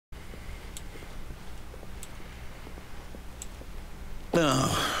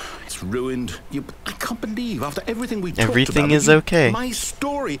Oh, it's ruined. I can't believe after everything we talked about. Everything is okay. My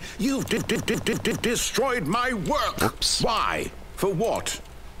story. You've destroyed my work. Oops. Why? For what?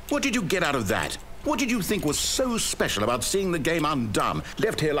 What did you get out of that? What did you think was so special about seeing the game undone,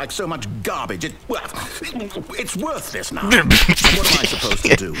 left here like so much garbage? It's worthless now. What am I supposed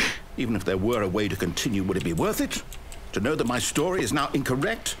to do? Even if there were a way to continue, would it be worth it? To know that my story is now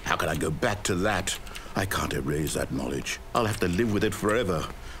incorrect? How can I go back to that? I can't erase that knowledge. I'll have to live with it forever,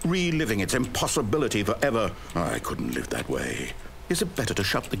 reliving its impossibility forever. I couldn't live that way. Is it better to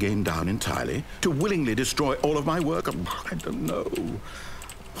shut the game down entirely? To willingly destroy all of my work? I don't know.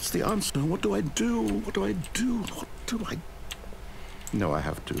 What's the answer? What do I do? What do I do? What do I... No, I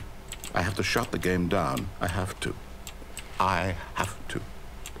have to. I have to shut the game down. I have to. I have to.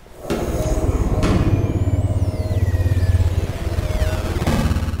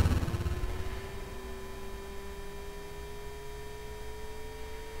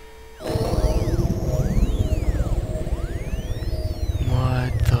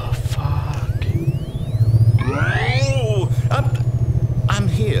 What the fuck? Oh, I'm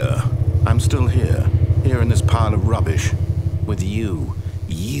here. I'm still here. Here in this pile of rubbish. With you.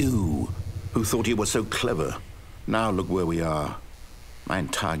 You. Who thought you were so clever. Now look where we are. My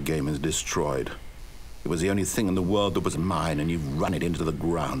entire game is destroyed. It was the only thing in the world that was mine, and you've run it into the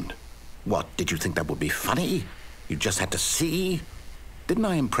ground. What, did you think that would be funny? You just had to see? Didn't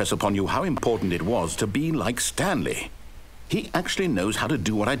I impress upon you how important it was to be like Stanley? He actually knows how to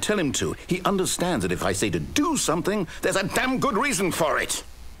do what I tell him to. He understands that if I say to do something, there's a damn good reason for it.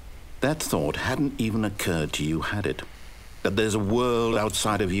 That thought hadn't even occurred to you, had it? That there's a world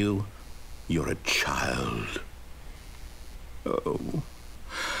outside of you? You're a child. Oh,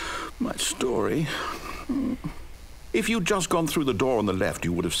 my story. If you'd just gone through the door on the left,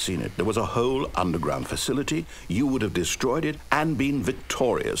 you would have seen it. There was a whole underground facility. You would have destroyed it and been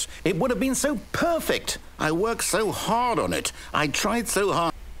victorious. It would have been so perfect. I worked so hard on it. I tried so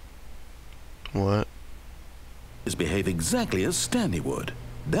hard. What? Behave exactly as Stanley would.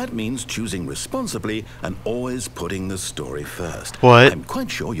 That means choosing responsibly and always putting the story first. What? I'm quite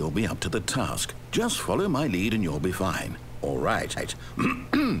sure you'll be up to the task. Just follow my lead and you'll be fine. All right.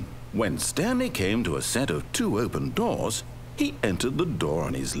 When Stanley came to a set of 2 open doors, he entered the door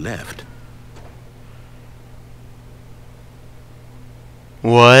on his left.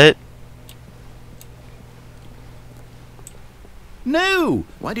 What? No!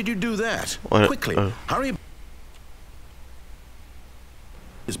 Why did you do that? What? Quickly, hurry.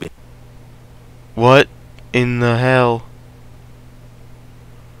 What in the hell?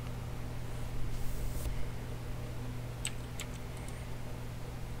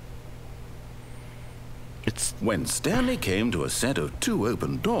 When Stanley came to a set of 2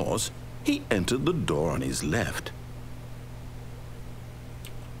 open doors, he entered the door on his left.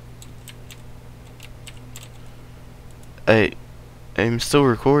 I'm still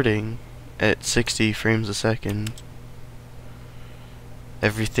recording at 60 frames a second.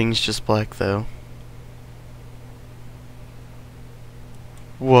 Everything's just black though.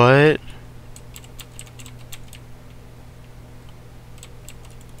 What?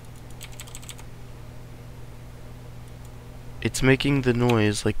 It's making the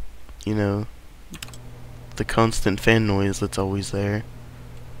noise, like, you know, the constant fan noise that's always there.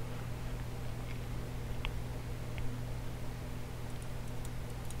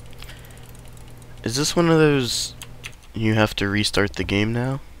 Is this one of those you have to restart the game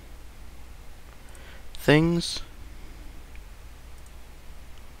now things?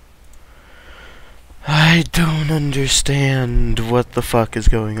 I don't understand what the fuck is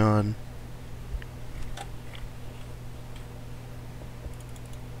going on.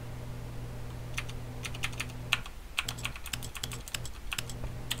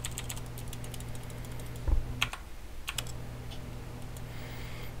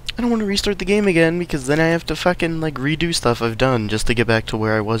 I don't want to restart the game again because then I have to fucking like redo stuff I've done just to get back to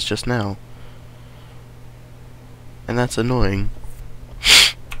where I was just now. And that's annoying.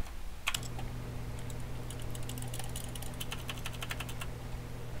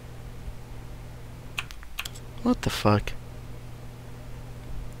 What the fuck?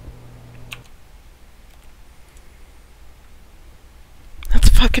 That's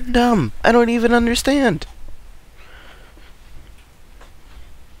fucking dumb. I don't even understand.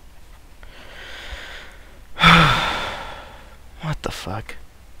 What the fuck?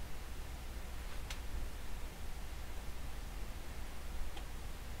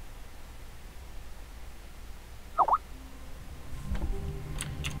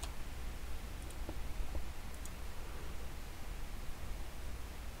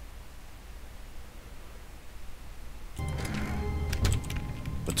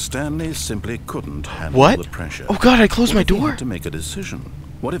 Stanley simply couldn't handle What? the pressure. Oh god, I closed my What if he door. had to make a decision?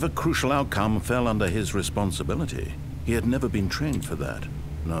 What if a crucial outcome fell under his responsibility? He had never been trained for that.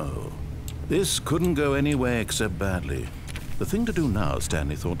 No. This couldn't go any way except badly. The thing to do now,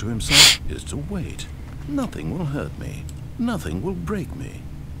 Stanley thought to himself, is to wait. Nothing will hurt me. Nothing will break me.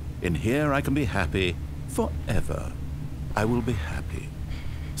 In here I can be happy forever. I will be happy.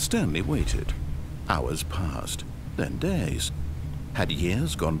 Stanley waited. Hours passed, then days. Had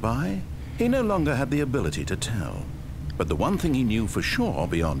years gone by? He no longer had the ability to tell. But the one thing he knew for sure,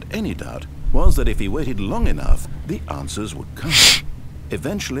 beyond any doubt, was that if he waited long enough, the answers would come.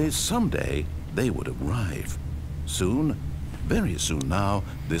 Eventually, someday, they would arrive. Soon, very soon now,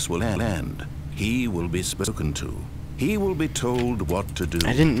 this will end. He will be spoken to. He will be told what to do.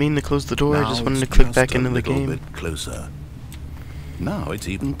 I didn't mean to close the door, I Now just wanted to it's click just back a into the little game. bit closer. Now it's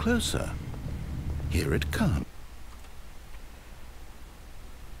even closer. Here it comes.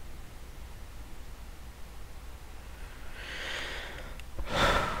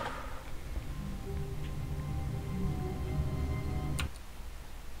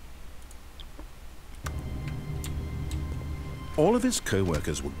 All of his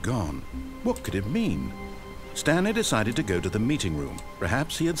co-workers were gone. What could it mean? Stanley decided to go to the meeting room.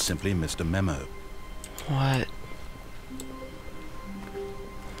 Perhaps he had simply missed a memo. What?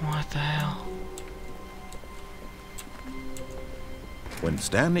 What the hell? When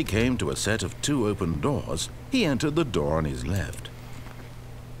Stanley came to a set of 2 open doors, he entered the door on his left.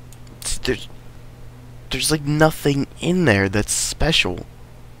 There's like nothing in there that's special.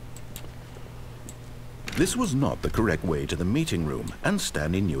 This was not the correct way to the meeting room, and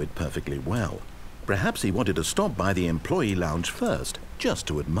Stanley knew it perfectly well. Perhaps he wanted to stop by the employee lounge first, just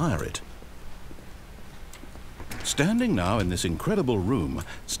to admire it. Standing now in this incredible room,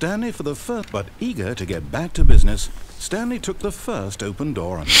 Stanley for the first, but eager to get back to business, Stanley took the first open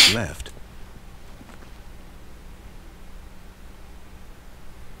door on his left.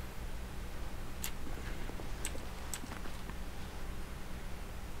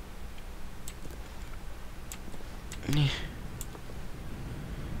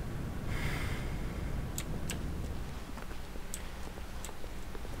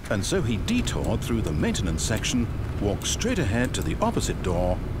 And so he detoured through the maintenance section, walked straight ahead to the opposite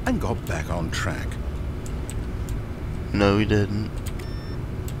door, and got back on track. No, he didn't.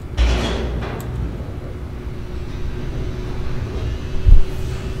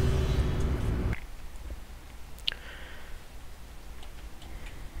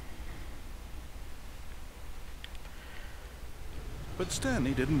 But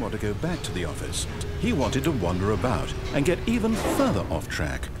Stanley didn't want to go back to the office. He wanted to wander about and get even further off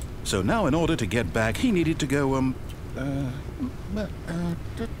track. So now in order to get back, he needed to go,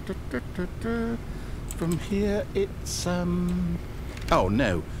 from here it's, oh,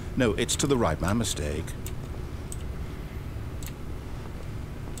 no, it's to the right, my mistake.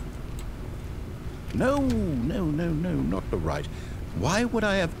 No, not the right. Why would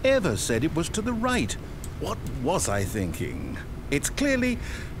I have ever said it was to the right? What was I thinking? It's clearly...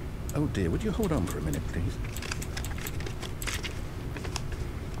 Oh dear, would you hold on for a minute, please?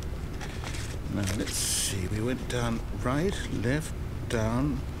 Now, let's see. We went down right, left,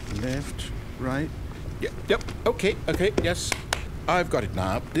 down, left, right. Yep, okay, yes. I've got it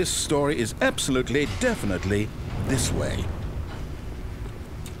now. This story is absolutely, definitely this way.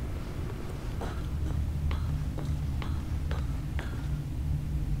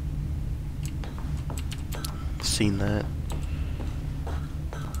 Seen that.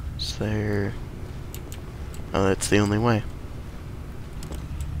 Is there... Oh, that's the only way.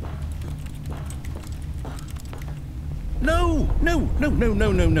 No.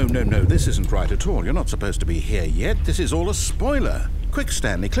 This isn't right at all. You're not supposed to be here yet. This is all a spoiler. Quick,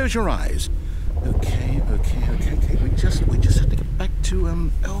 Stanley, close your eyes. Okay. We just have to get back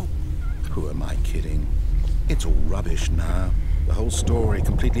to, oh, who am I kidding? It's all rubbish now. The whole story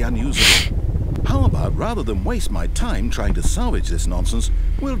completely unusable. How about, rather than waste my time trying to salvage this nonsense,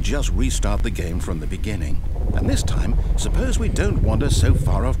 we'll just restart the game from the beginning. And this time, suppose we don't wander so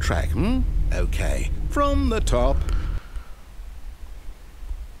far off track, Okay, from the top.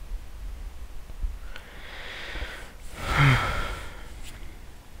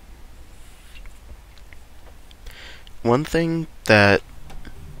 One thing that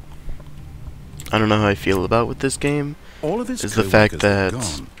I don't know how I feel about with this game is the fact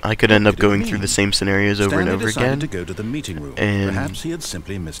that I could end up going through the same scenarios over and over again, to go to the meeting room. and perhaps he had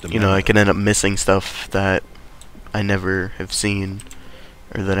simply missed a you know, I could end up missing stuff that I never have seen,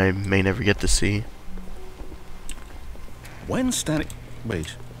 or that I may never get to see. When Stanley...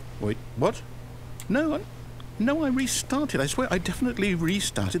 Wait, what? No, No, I restarted. I swear I definitely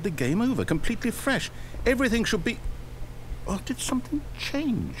restarted the game over, completely fresh. Everything should be... Oh, did something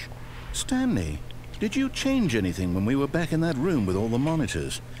change? Stanley, did you change anything when we were back in that room with all the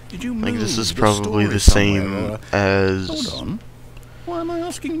monitors? Did you move Like, this is the probably story the somewhere, same as... Hold on. Why am I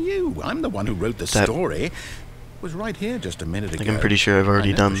asking you? I'm the one who wrote the story. It was right here just a minute ago. Like, I'm pretty sure I've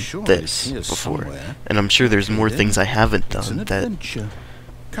already done this before. And I'm sure there's more things I haven't done that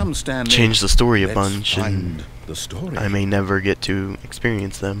Come, Stanley. change the story a Let's bunch, and find the story. I may never get to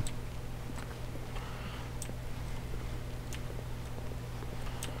experience them.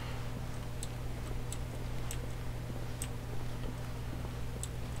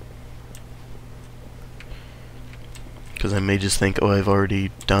 Because I may just think, oh, I've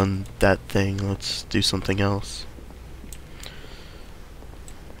already done that thing, let's do something else.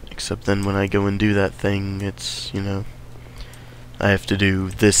 Except then when I go and do that thing, it's, you know, I have to do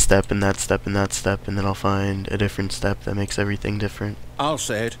this step and that step and that step, and then I'll find a different step that makes everything different. I'll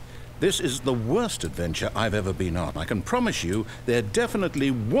say it. This is the worst adventure I've ever been on. I can promise you there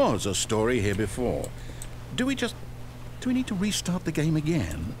definitely was a story here before. Do we need to restart the game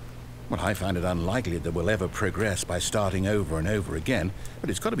again? Well, I find it unlikely that we'll ever progress by starting over and over again,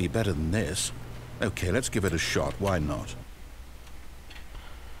 but it's got to be better than this. Okay, let's give it a shot. Why not?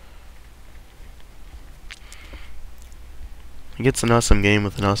 It's an awesome game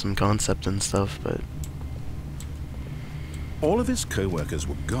with an awesome concept and stuff, but... All of his co-workers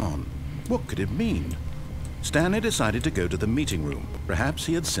were gone. What could it mean? Stanley decided to go to the meeting room. Perhaps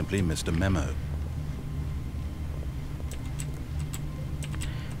he had simply missed a memo.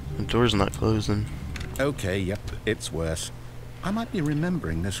 The door's not closing. Okay, yep, it's worse. I might be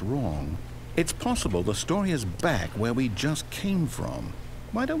remembering this wrong. It's possible the story is back where we just came from.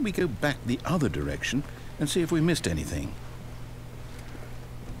 Why don't we go back the other direction and see if we missed anything?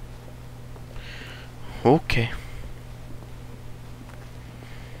 Okay.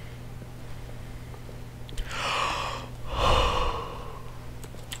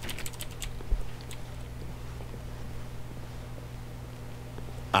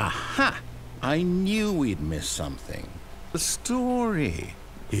 Aha! I knew we'd miss something. The story.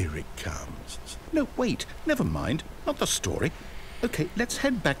 Here it comes. No, wait, never mind. Not the story. Okay, let's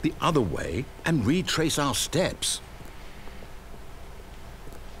head back the other way and retrace our steps.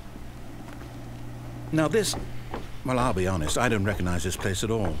 Now this... Well, I'll be honest, I don't recognize this place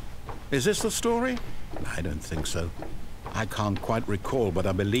at all. Is this the story? I don't think so. I can't quite recall, but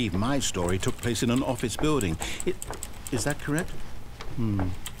I believe my story took place in an office building. Is that correct? Do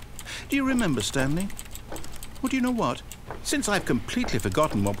you remember, Stanley? Well, do you know what? Since I've completely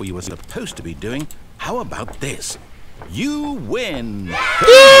forgotten what we were supposed to be doing, how about this? You win!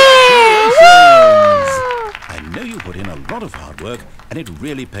 Congratulations! I know you put in a lot of hard work, and it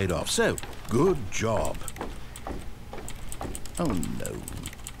really paid off, so good job. Oh,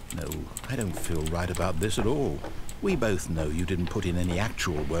 no, I don't feel right about this at all. We both know you didn't put in any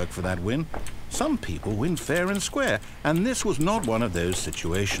actual work for that win. Some people win fair and square, and this was not one of those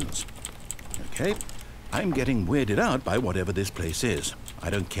situations. Okay, I'm getting weirded out by whatever this place is. I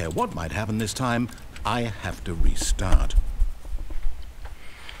don't care what might happen this time, I have to restart.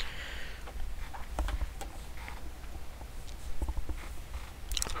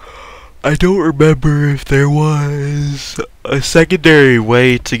 I don't remember if there was a secondary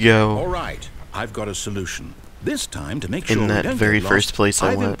way to go. All right, I've got a solution. This time, to make sure in that we don't very get first lost, place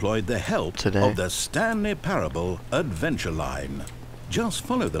I I've went employed the help today. of the Stanley Parable Adventure Line. Just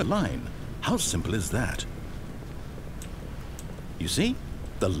follow the line. How simple is that? You see,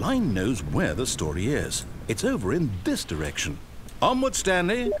 the line knows where the story is. It's over in this direction. Onward,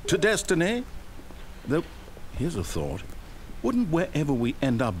 Stanley, to destiny. Though, here's a thought. Wouldn't wherever we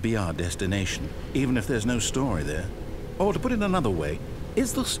end up be our destination, even if there's no story there? Or to put it another way,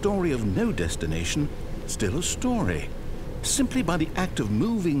 is the story of no destination still a story? Simply by the act of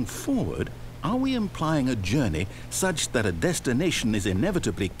moving forward, are we implying a journey such that a destination is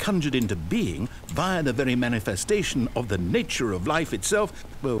inevitably conjured into being via the very manifestation of the nature of life itself?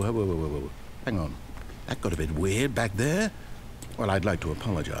 Whoa. Hang on. That got a bit weird back there. Well, I'd like to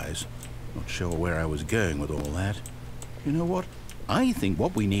apologize. Not sure where I was going with all that. You know what? I think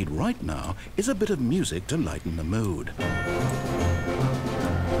what we need right now is a bit of music to lighten the mood.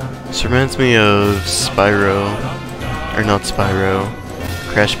 This reminds me of Spyro, or not Spyro,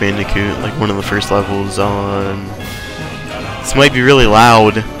 Crash Bandicoot, like one of the first levels on... This might be really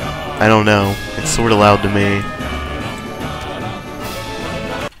loud, I don't know, it's sort of loud to me.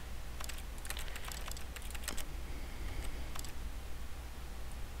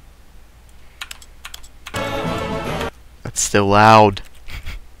 That's still loud.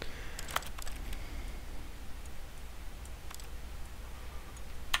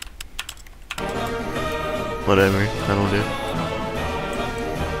 Whatever, that'll do.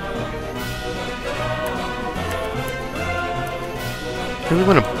 I really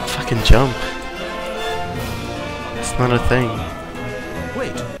want to fucking jump. It's not a thing.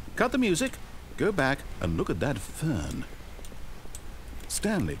 Wait, cut the music. Go back and look at that fern.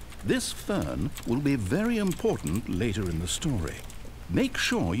 Stanley, this fern will be very important later in the story. Make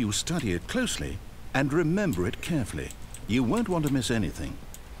sure you study it closely and remember it carefully. You won't want to miss anything.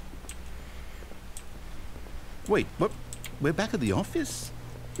 Wait, what? We're back at the office?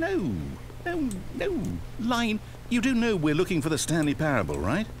 No. Line, you do know we're looking for the Stanley Parable,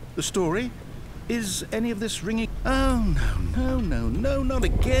 right? The story? Is any of this ringing? Oh, no, not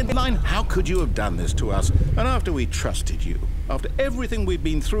again. Line, how could you have done this to us? And after we trusted you, after everything we've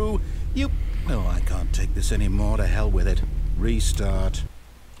been through, you... Oh, I can't take this anymore. To hell with it. Restart.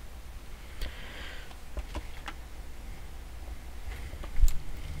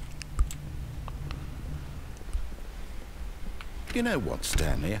 You know what,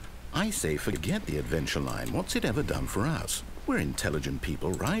 Stanley? I say forget the adventure line. What's it ever done for us? We're intelligent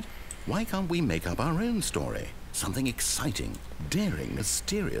people, right? Why can't we make up our own story? Something exciting, daring,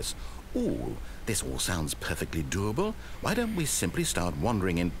 mysterious. Ooh, this all sounds perfectly doable. Why don't we simply start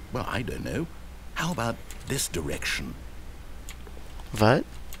wandering in, well, I don't know. How about this direction? What?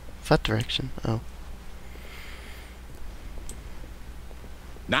 What direction? Oh.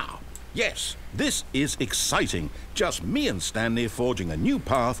 Now, yes, this is exciting. Just me and Stanley forging a new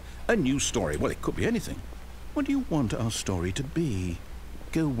path, a new story. Well, it could be anything. What do you want our story to be?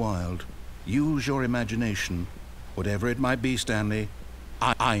 Go wild. Use your imagination. Whatever it might be, Stanley,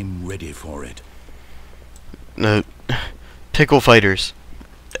 I'm ready for it. No. Pickle fighters.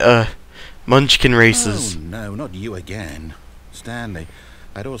 Munchkin races. Oh, no, not you again. Stanley,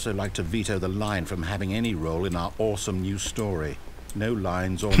 I'd also like to veto the line from having any role in our awesome new story. No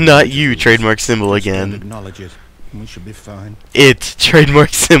lines or... Not you, trademark symbol Just again. don't acknowledge it. We should be fine. It, trademark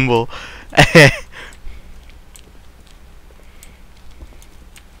symbol.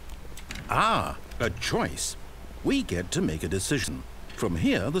 Ah, a choice. We get to make a decision. From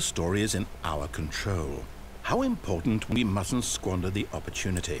here, the story is in our control. How important we mustn't squander the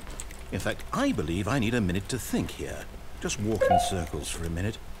opportunity. In fact, I believe I need a minute to think here. Just walk in circles for a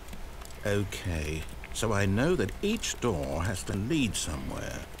minute. Okay, so I know that each door has to lead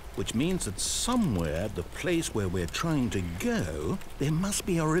somewhere, which means that somewhere, the place where we're trying to go, there must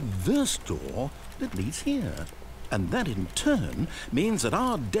be a reverse door that leads here. And that in turn means that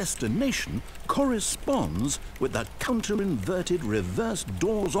our destination corresponds with the counter-inverted reverse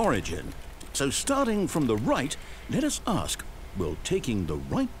door's origin. So starting from the right, let us ask, will taking the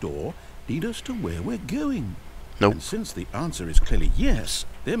right door lead us to where we're going? Nope. And since the answer is clearly yes,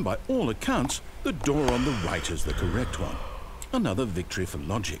 then by all accounts, the door on the right is the correct one. Another victory for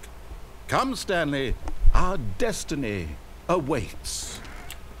logic. Come, Stanley, our destiny awaits.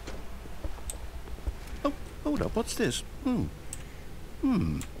 Oh, hold up, what's this?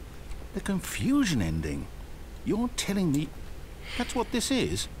 The confusion ending. You're telling me that's what this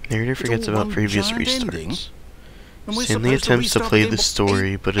is? Narrator forgets about previous restarts. Stanley attempts to play the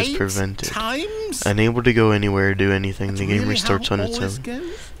story, but is prevented. Unable to go anywhere or do anything, the game restarts on its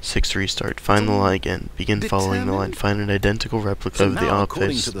own. 6 restart. Find the line again. Begin following the line. Find an identical replica of the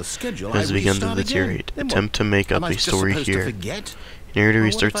office that has begun to deteriorate. Attempt to make up a story here. Narrator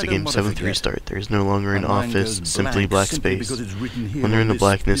restarts the game. 7th restart. There is no longer an office, simply black space. Wander in the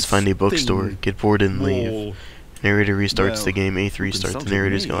blackness, find a bookstore, get bored and leave. Narrator restarts the game. 8th restart. The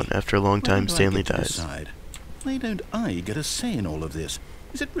narrator's gone. After a long time, Stanley dies. Why don't I get a say in all of this?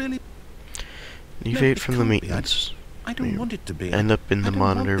 Is it really? Deviate from the maintenance. I don't want it to be. End up in the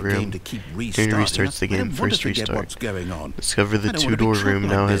monitor room. Narrator restarts the game. 1st restart. Discover the 2-door room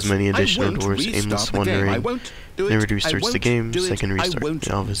now has many additional doors. Aimless wandering. Narrator restarts the game. 2nd restart.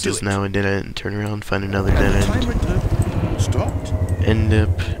 The office is now a dead end. Turn around, find another dead end. Stopped. End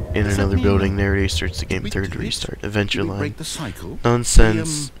up in another building. Narrator restarts the game. 3rd restart. Adventure line.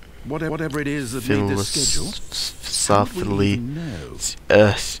 Nonsense. Whatever it is that made this schedule, softly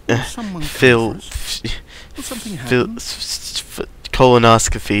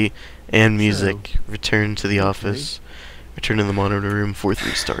colonoscopy and music. Return to the office. Return to the monitor room. 4th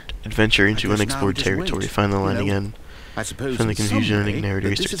restart. Adventure into unexplored territory. Find the line again. Find the confusion ending. Narrator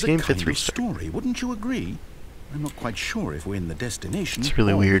restarts the game. 5th restart. Wouldn't you agree? I'm not quite sure if we're in the destination. It's a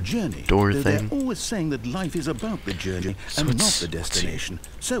really weird door thing. They're always saying that life is about the journey and not the destination.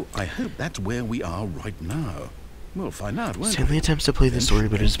 So I hope that's where we are right now. We'll find out, won't we? Stanley attempts to play the story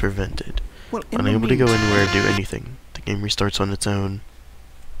but is prevented. Unable to go anywhere or do anything. The game restarts on its own.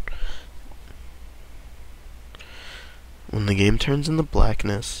 When the game turns into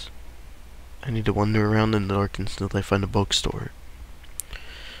blackness, I need to wander around in the dark until I find a bookstore.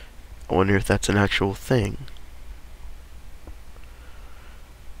 I wonder if that's an actual thing.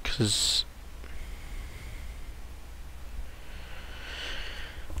 'Cause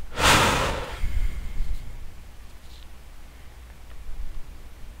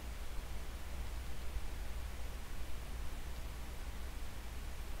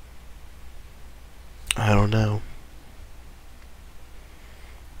I don't know.